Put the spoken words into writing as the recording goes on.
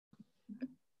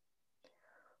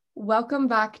Welcome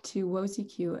back to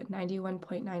WOCQ at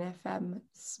 91.9 FM,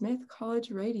 Smith College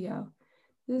Radio.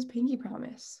 This is Pinky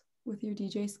Promise with your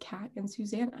DJs Kat and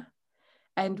Susanna.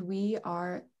 And we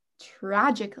are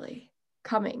tragically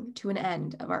coming to an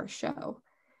end of our show.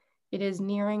 It is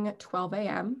nearing 12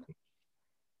 a.m.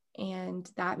 and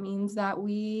that means that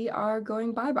we are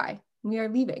going bye-bye. We are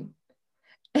leaving.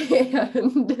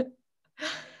 And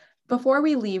before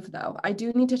we leave, though, I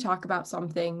do need to talk about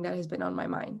something that has been on my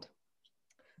mind.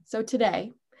 So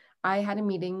today, I had a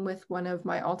meeting with one of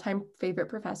my all-time favorite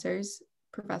professors,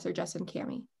 Professor Justin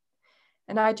Cami.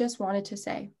 And I just wanted to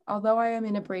say, although I am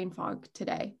in a brain fog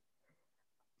today,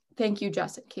 thank you,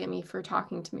 Justin Cami, for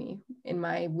talking to me in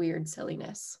my weird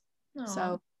silliness. Aww.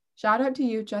 So shout out to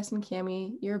you, Justin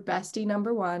Cami, your bestie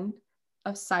number one,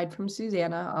 aside from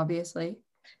Susanna, obviously.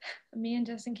 Me and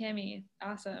Justin Cami,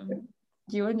 awesome.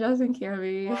 You and Justin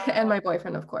Cami, wow. And my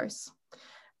boyfriend, of course.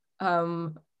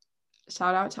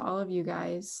 Shout out to all of you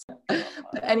guys.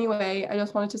 But anyway, I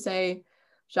just wanted to say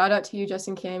shout out to you,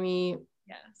 Justin Cami.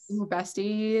 Yes. Your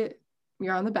bestie.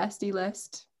 You're on the bestie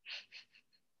list.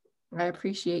 I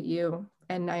appreciate you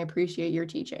and I appreciate your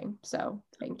teaching. So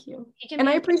thank you. And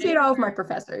I appreciate all of my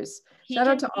professors. Shout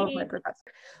out to all of my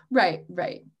professors. Right.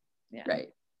 Yeah. Right.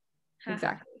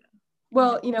 Exactly.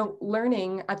 Well,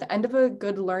 learning at the end of a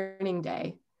good learning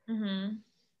day,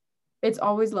 it's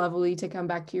always lovely to come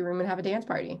back to your room and have a dance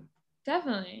party.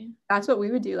 Definitely. That's what we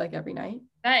would do like every night.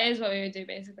 That is what we would do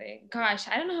basically. Gosh,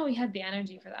 I don't know how we had the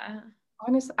energy for that.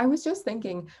 Honestly, I was just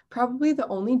thinking probably the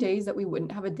only days that we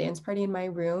wouldn't have a dance party in my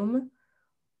room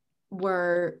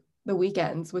were the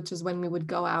weekends, which is when we would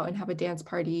go out and have a dance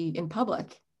party in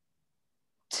public.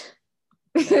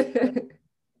 So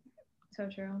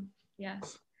true.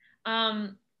 Yes.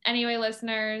 Anyway,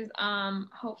 listeners,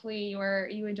 hopefully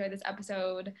you enjoyed this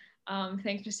episode.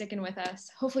 Thanks for sticking with us.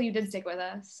 Hopefully you did stick with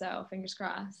us, so fingers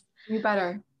crossed. You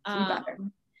better.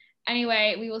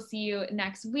 Anyway, we will see you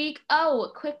next week.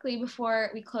 Oh, quickly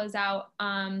before we close out,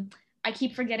 I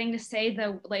keep forgetting to say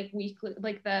the weekly,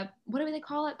 the what do they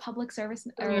call it? Public service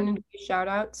community shout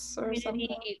outs or community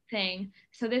something thing.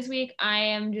 So this week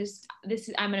I'm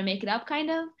gonna make it up kind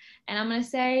of, and I'm gonna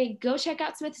say go check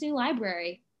out Smith's new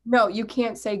library. No, you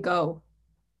can't say go.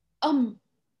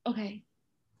 Okay.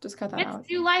 Just cut that Smith's out.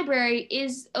 new library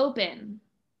is open.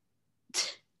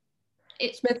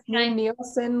 Smith's new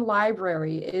Nielsen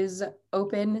library is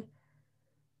open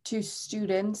to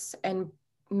students and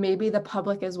maybe the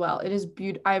public as well. It is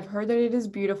I've heard that it is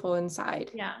beautiful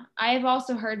inside. Yeah, I've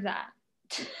also heard that.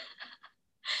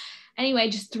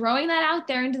 Anyway, just throwing that out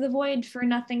there into the void for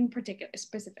nothing particular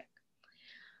specific.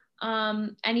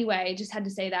 Anyway, just had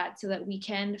to say that so that we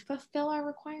can fulfill our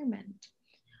requirement.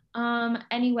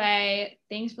 Anyway,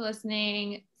 thanks for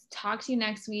listening. Talk to you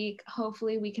next week.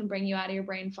 Hopefully we can bring you out of your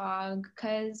brain fog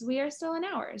because we are still in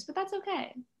ours, but that's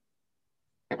okay.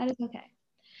 That is okay.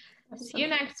 See you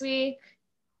next week.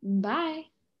 Bye.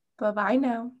 Bye-bye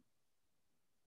now.